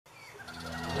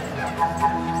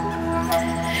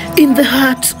In the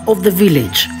heart of the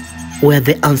village, where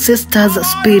the ancestors'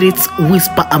 spirits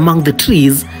whisper among the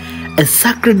trees, a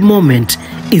sacred moment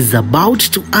is about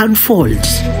to unfold.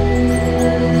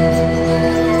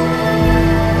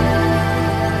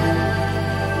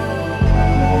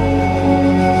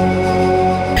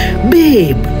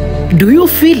 Babe, do you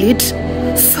feel it?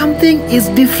 Something is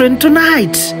different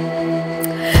tonight.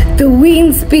 The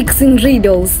wind speaks in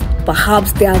riddles.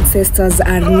 Perhaps the ancestors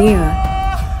are near.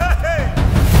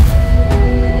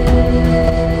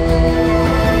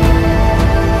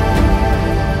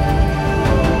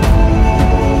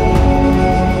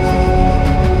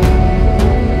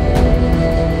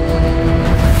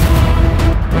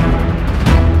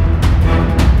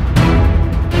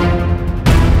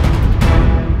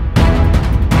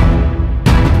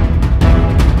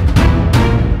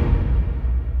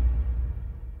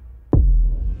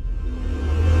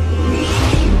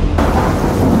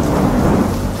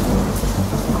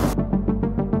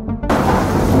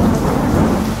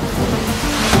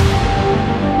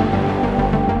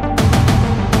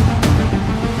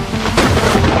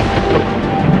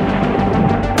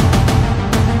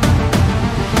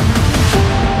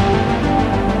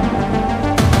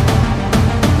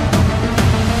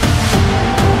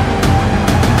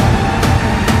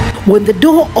 When the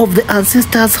door of the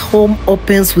ancestors' home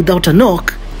opens without a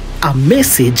knock, a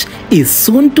message is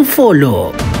soon to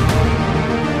follow.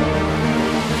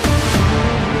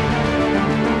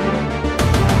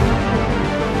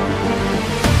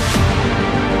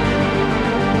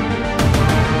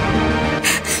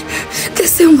 The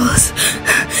symbols.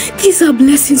 These are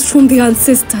blessings from the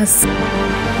ancestors.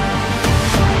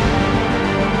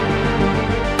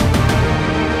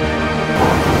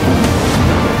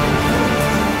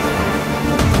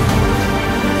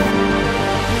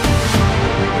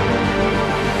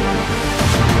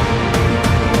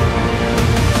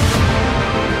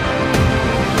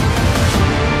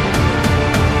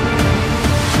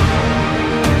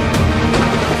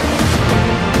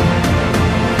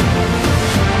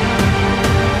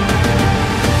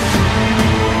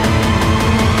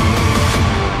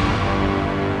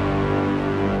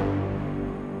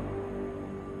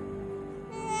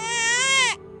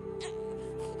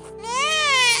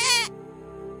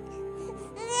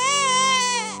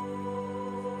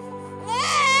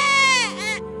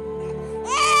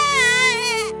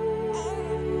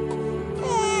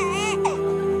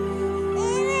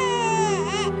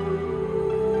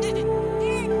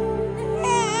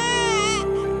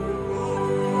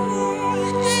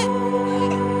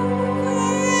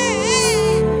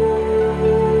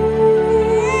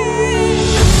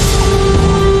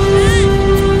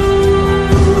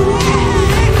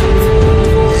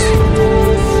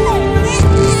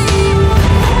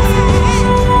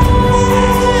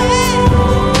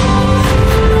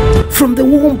 From the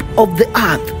womb of the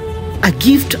earth, a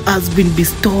gift has been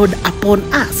bestowed upon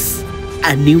us.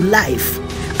 A new life,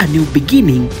 a new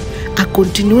beginning, a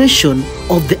continuation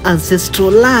of the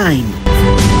ancestral line.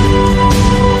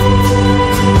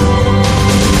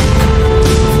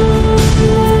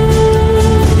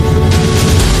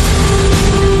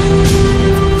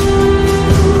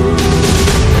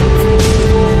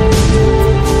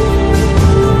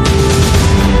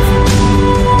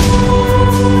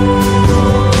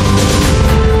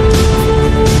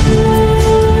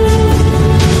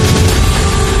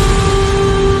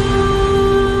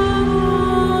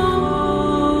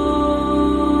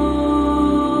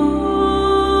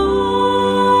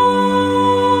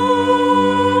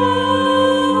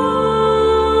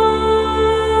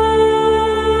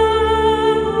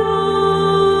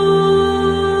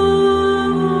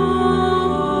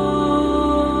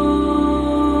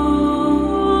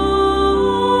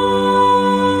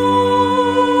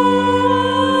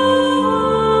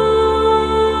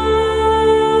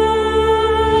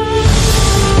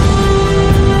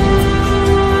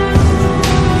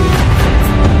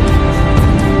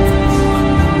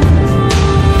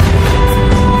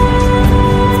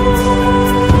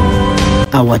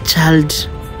 Our child,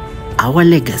 our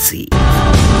legacy.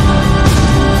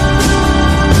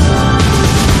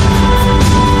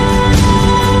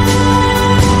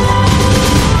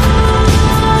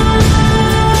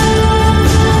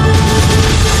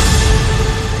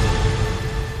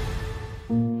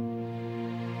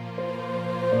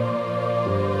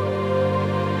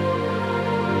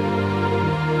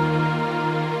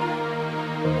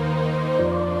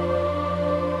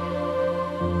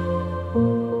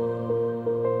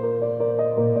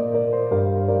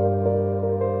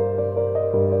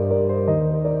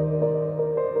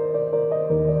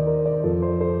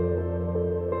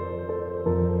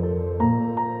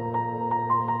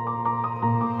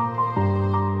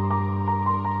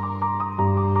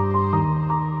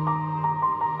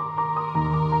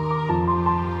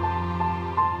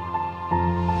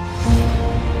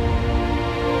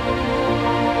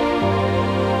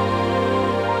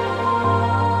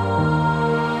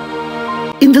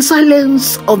 In the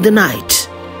silence of the night,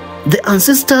 the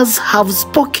ancestors have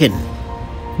spoken.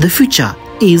 The future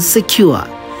is secure.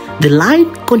 The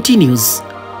line continues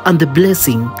and the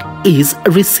blessing is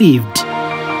received.